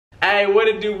Hey, what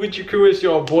it do with your crew? It's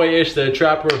your boy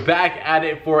IshTheTrapperr, back at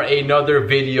it for another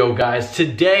video, guys.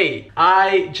 Today,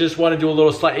 I just want to do a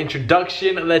little slight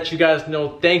introduction and let you guys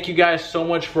know thank you guys so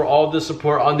much for all the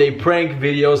support on the prank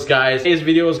videos, guys. Today's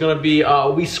video is gonna be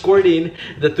we scored in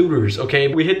the tutors, okay?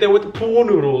 We hit them with the pool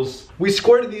noodles. We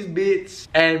squirted these bits,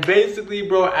 and basically,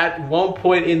 bro, at one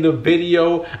point in the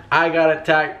video, I got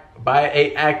attacked by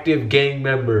an active gang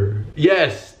member.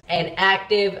 Yes, an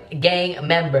active gang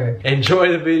member. Enjoy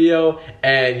the video,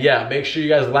 and yeah, make sure you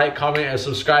guys like, comment, and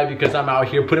subscribe because I'm out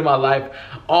here putting my life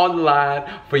on the line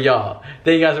for y'all.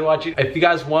 Thank you guys for watching. If you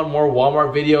guys want more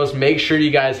Walmart videos, make sure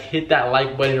you guys hit that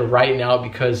like button right now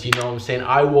because you know what I'm saying,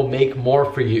 I will make more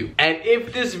for you. And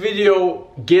if this video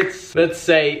gets, let's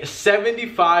say,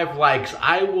 75 likes,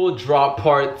 I will drop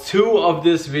part 2 of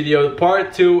this video.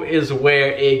 Part 2 is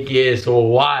where it gets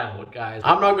wild, guys.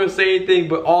 I'm not gonna say anything,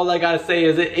 but all I gotta say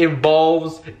is it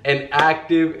involves an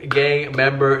active gang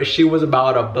member. She was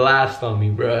about to blast on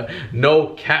me, bruh.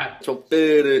 No cap.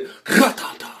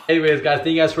 Anyways, guys, thank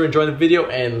you guys for enjoying the video,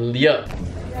 and yeah.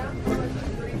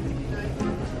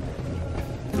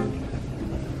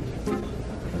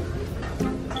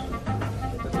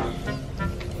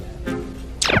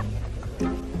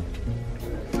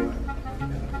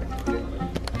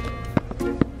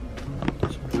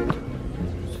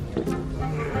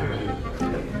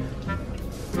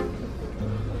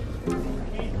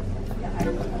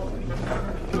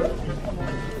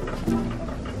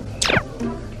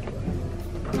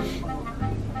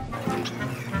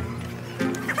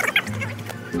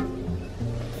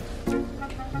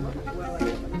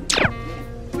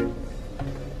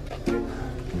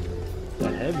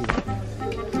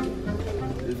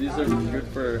 These are good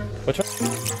for... Which one?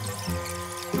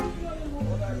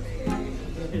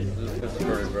 This is good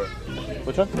for it, bro.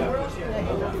 Which one?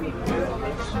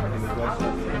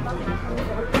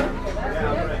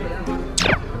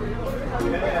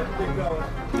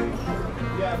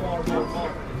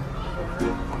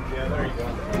 Yeah, there you go.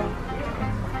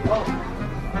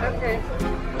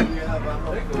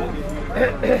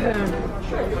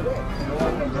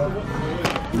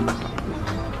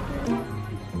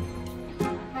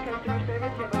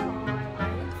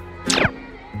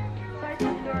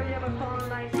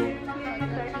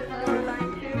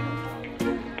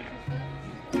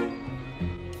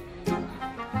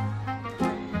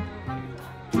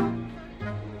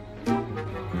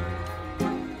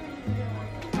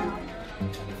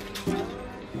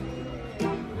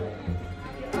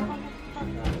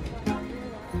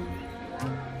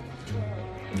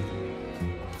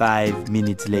 Five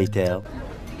minutes later.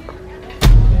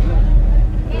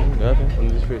 I'm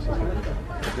just curious.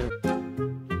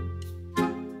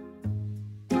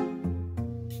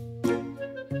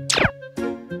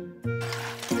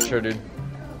 Sure, dude.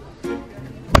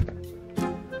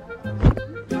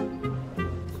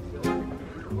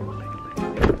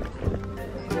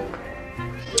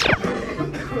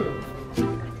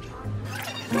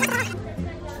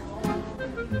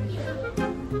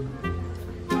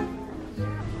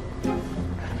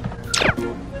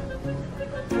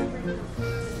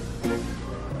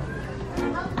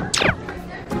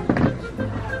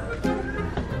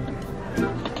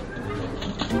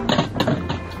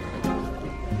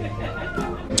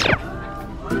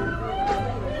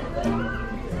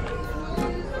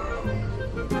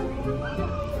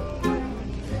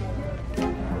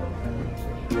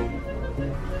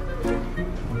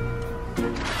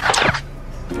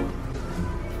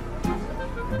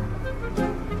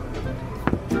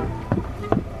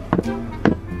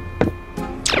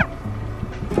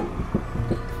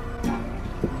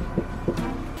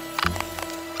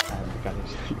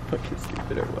 Fucking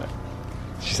stupid or what?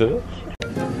 She said it?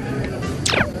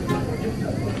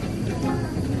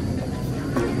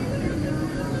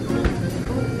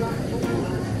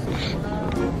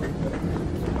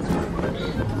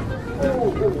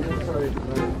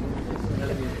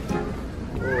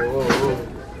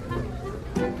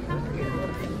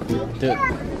 Dude.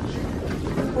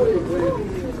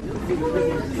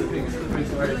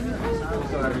 Sorry,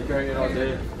 I've been carrying it all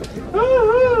day.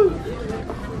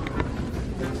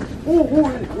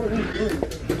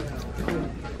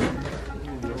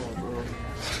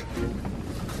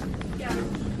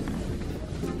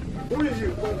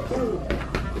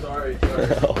 Sorry.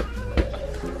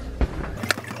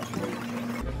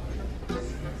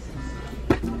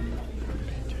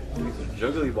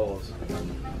 Juggly balls.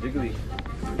 Jiggly.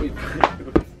 Wait.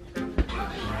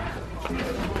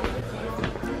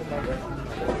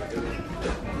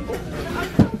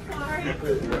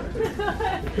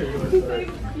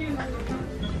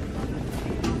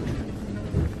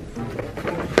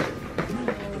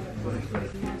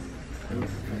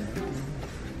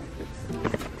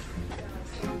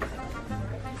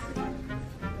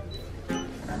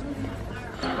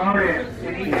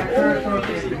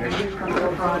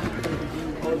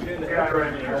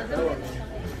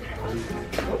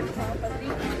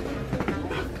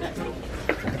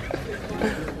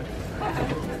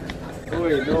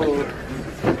 Wait, no.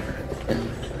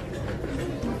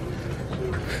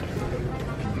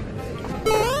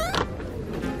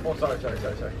 Oh, sorry. Oh,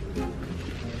 sorry.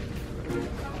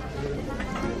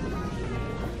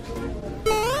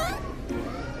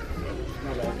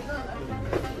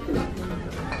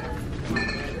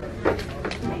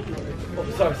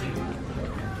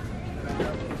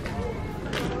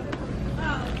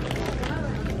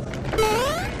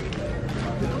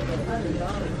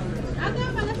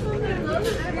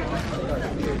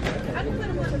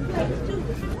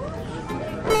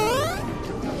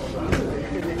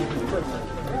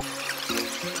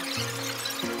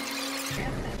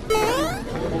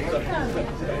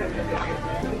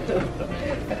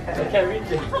 I can't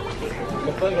reach it.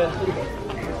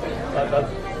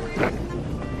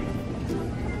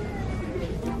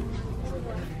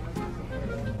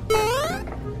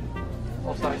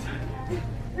 Oh, sorry.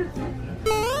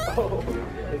 Oh,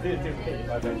 I did it too late.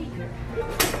 My bad.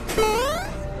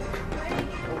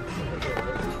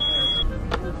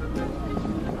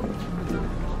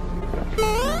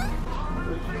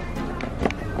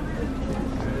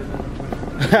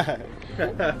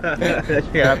 That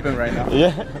can happen right now.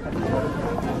 Yeah.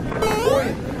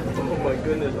 Oh my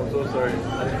goodness, I'm so sorry. I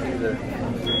didn't see you there.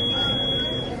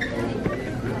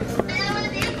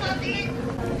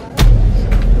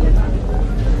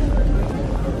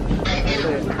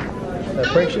 That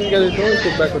prank shit you guys are doing,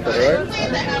 get back with that, alright?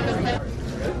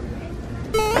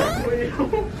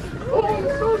 Oh, I'm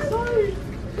so sorry.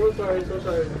 So sorry. So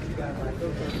sorry.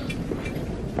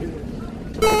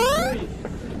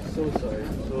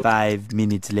 5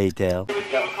 minutes later.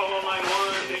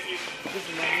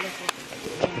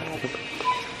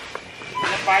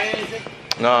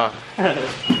 Nah.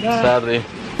 Sadly.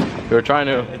 We were trying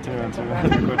to.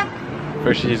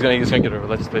 First, he's gonna get over.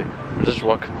 Let's play. Let's just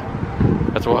walk.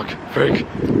 Let's walk. Frick. Is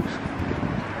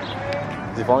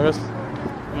he following us?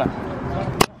 No.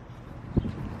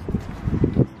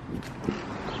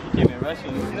 He came in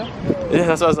rushing, you know? Yeah,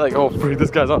 that's why I was like, oh, freak,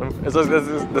 this guy's on.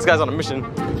 This guy's on a mission.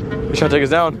 He's trying to take us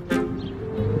down.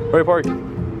 Where park?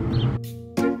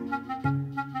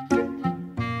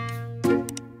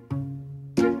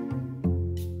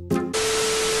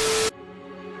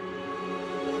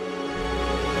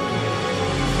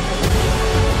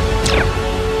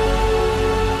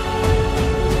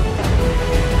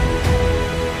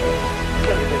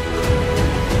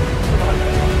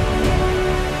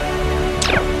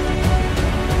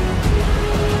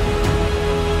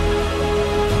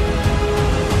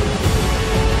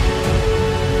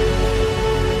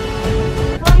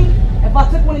 If I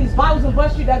took one of these bottles and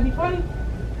bust you, that'd be funny?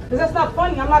 Because that's not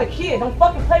funny. I'm not a kid. Don't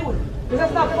fucking play with it. Because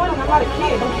that's not funny. I'm not a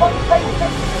kid. Don't fucking play with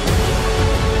it.